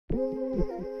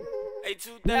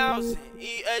A2000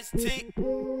 EST.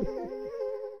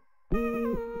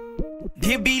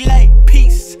 It be like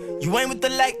peace. You ain't with the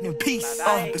lightning, peace.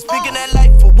 Been speaking that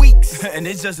life for weeks, and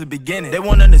it's just the beginning. They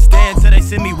won't understand till they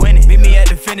see me winning. Meet me at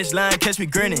the finish line, catch me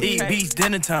grinning. Eat beats,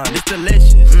 dinner time, it's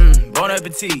delicious. Bon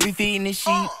appetit. We feeding the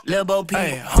sheep, Lil Bo Peep.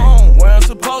 Hey, home where I'm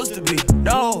supposed to be.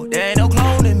 No, there ain't no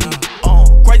clone in me.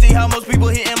 Crazy how most people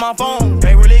hitting my phone.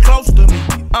 They really close to me.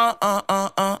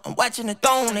 I'm watching the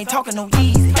throne, ain't talking no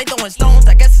Yeezy. They throwing stones,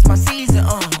 I guess it's my season.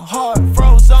 Hard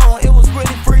froze on, it was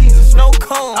really freezing. Snow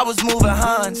cone, I was moving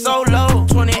behind so low.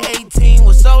 2018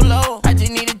 was so low, I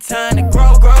just needed time to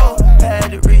grow.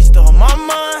 Had to restore my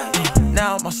mind,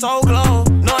 now my soul glow.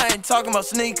 No, I ain't talking about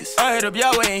sneakers. I hit up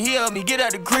Yahweh and he helped me get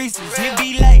out the creases. It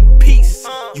be like peace,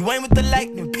 you ain't with the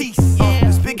lightning, peace.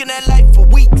 Been speaking that life for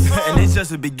weeks, and it's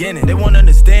just the beginning. They won't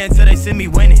understand till they see me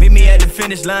winning. Meet me at the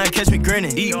finish line, catch me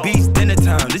grinning. Eat beats, dinner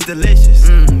time, it's delicious.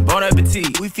 Bon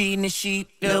appetit. We feeding the sheep,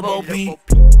 Lil Bo Peep.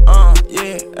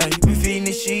 Yeah, ay, we feeding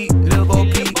the sheep, Lil Bo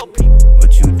Peep.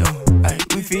 What you doing? Ay,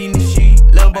 we feeding the sheep,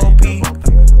 Lil Bo Peep.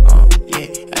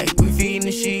 Yeah, ay, we feeding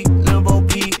the sheep, Lil Bo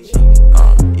Peep.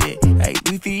 Yeah, ay,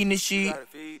 we feeding the sheep.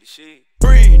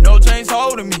 Free, no chains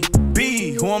holding me.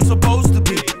 Be who I'm supposed to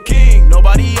be. King,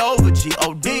 nobody over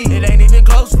G-O-D. It ain't even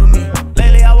close for me.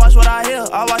 Lately I watch what I hear,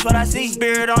 I watch what I see.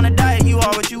 Spirit on the diet, you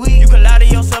are what you eat. You can lie to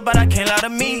yourself, but I can't lie to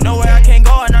me. Know where I can't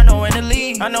go and I know when to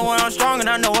leave. I know where I'm strong and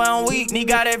I know where I'm weak. Need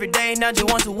God every day, not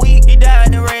just once a week. He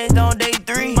died and raised on day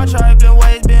 3. My tribe been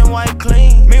ways, been white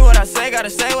clean. Mean what I say, gotta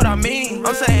say what I mean.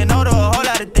 I'm saying no to a whole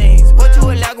lot of things. What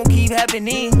you allow gon' keep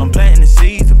happening. I'm planting the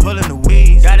seeds and pulling the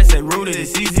weeds. Gotta stay rooted,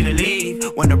 it's easy to leave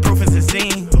when the proof is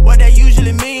seen. What that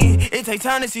usually mean? It take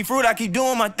time to see fruit, I keep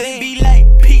doing my thing. Be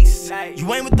like peace,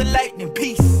 you ain't with the lightning,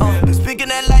 peace. Been speaking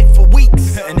that life for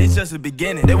weeks, and it's just the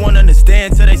beginning. They won't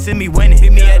understand till they see me winning.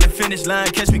 Meet me at the finish line,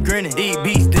 catch me grinning. Eat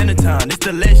beats, dinner time, it's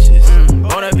delicious.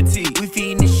 Bon appetit. We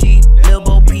feeding the sheep, Lil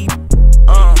Bo Peep.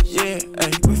 Yeah,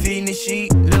 ay, we feeding the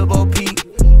sheep, Lil Bo Peep.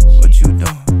 What you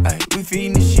doing? Ay, we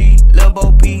feeding the sheep, Lil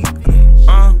Bo Peep.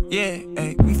 Yeah,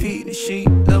 ay, we feed the sheep,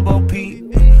 Lil Bo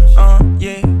Peep.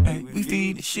 Yeah, ay, we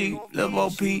feed the sheep, Lil Bo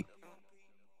Peep.